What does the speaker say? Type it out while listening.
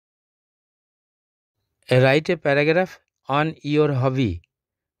Write a paragraph on your hobby.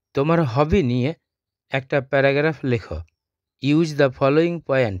 তোমার হবি নিয়ে একটা প্যারাগ্রাফ লেখো। Use the following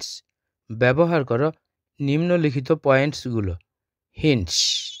points. ব্যবহার করো নিম্নলিখিত পয়েন্টসগুলো। হিন্টস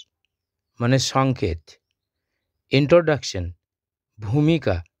মানে সংকেত। ইন্ট্রোডাকশন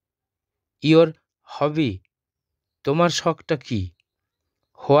ভূমিকা। ইয়োর হবি তোমার শখটা কি।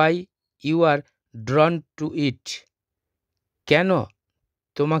 হোয়াই ইউ আর ড্রন টু ইট। কেন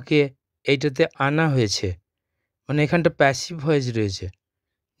তোমাকে এইটাতে আনা হয়েছে, মানে এখানটা প্যাসিভ ভয়েস রয়েছে।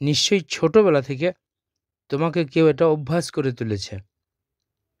 নিশ্চয়ই ছোটবেলা থেকে তোমাকে কেউ এটা অভ্যাস করে তুলেছে।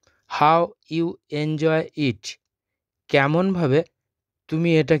 How you enjoy it. কেমনভাবে তুমি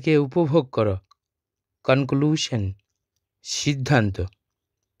এটাকে উপভোগ করো। কনক্লুশন সিদ্ধান্ত।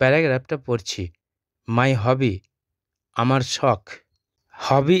 প্যারাগ্রাফটা পড়ছি। মাই হবি আমার শখ।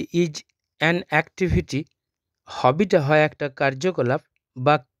 Hobby is an activity. হবিটা হয় একটা কার্যকলাপ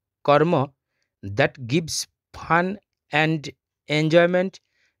বা কর্ম that gives fun and enjoyment,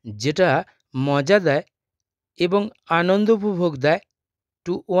 যেটা মজা দেয় এবং আনন্দ উপভোগ দেয়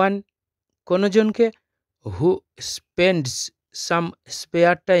টু ওয়ান কোনোজনকে, হু স্পেন্ডস সাম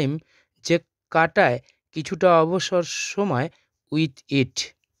স্পেয়ার টাইম যে কাটায় কিছুটা অবসর সময় উইথ ইট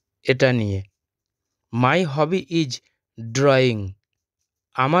এটা নিয়ে। মাই হবি ইজ ড্রয়িং।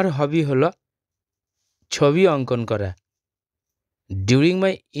 আমার হবি হলো ছবি অঙ্কন করা। ডিউরিং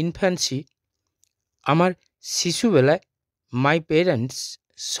মাই ইনফ্যান্সি আমার শিশুবেলায় my parents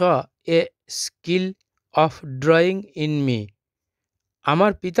saw A skill of drawing in me.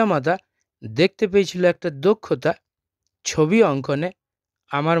 আমার পিতামাতা দেখতে পেয়েছিল একটা দক্ষতা ছবি অঙ্কনে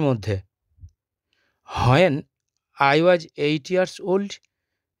আমার মধ্যে। When I was 8 years old.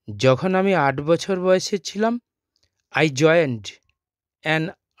 যখন আমি 8 বছর বয়সে ছিলাম, I joined an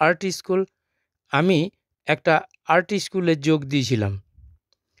art school. আমি একটা আর্ট স্কুলে যোগ দিয়েছিলাম।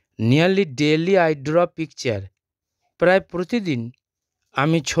 Nearly daily I draw picture. প্রায় প্রতিদিন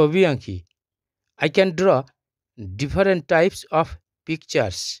আমি ছবি আঁকি। I can draw different types of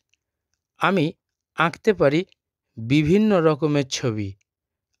pictures. আমি আঁকতে পারি বিভিন্ন রকমের ছবি।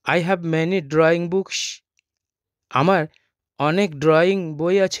 I have many drawing books. আমার অনেক ড্রয়িং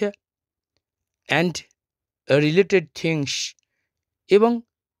বই আছে। অ্যান্ড রিলেটেড থিংস এবং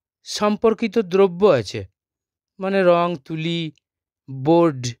সম্পর্কিত দ্রব্য আছে, মানে রং তুলি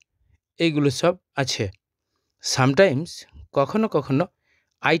বোর্ড এইগুলো সব আছে। সামটাইমস কখনো কখনো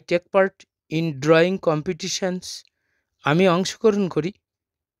I take part in drawing competitions. আমি অংশগ্রহণ করি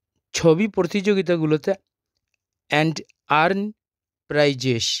ছবি প্রতিযোগিতাগুলোতে। অ্যান্ড আর্ন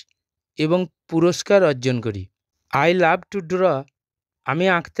প্রাইজেস এবং পুরস্কার অর্জন করি। I love to draw. আমি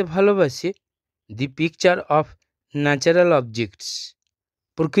আঁকতে ভালোবাসি the picture of natural objects.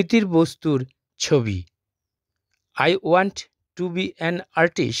 প্রকৃতির বস্তুর ছবি। I want to be an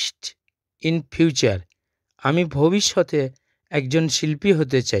artist in future. আমি ভবিষ্যতে একজন শিল্পী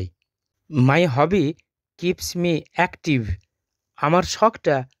হতে চাই। মাই হবি কিপস মি অ্যাক্টিভ। আমার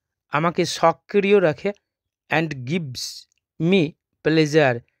শখটা আমাকে সক্রিয় রাখে। অ্যান্ড গিভস মি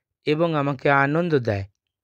প্লেজার এবং আমাকে আনন্দ দেয়।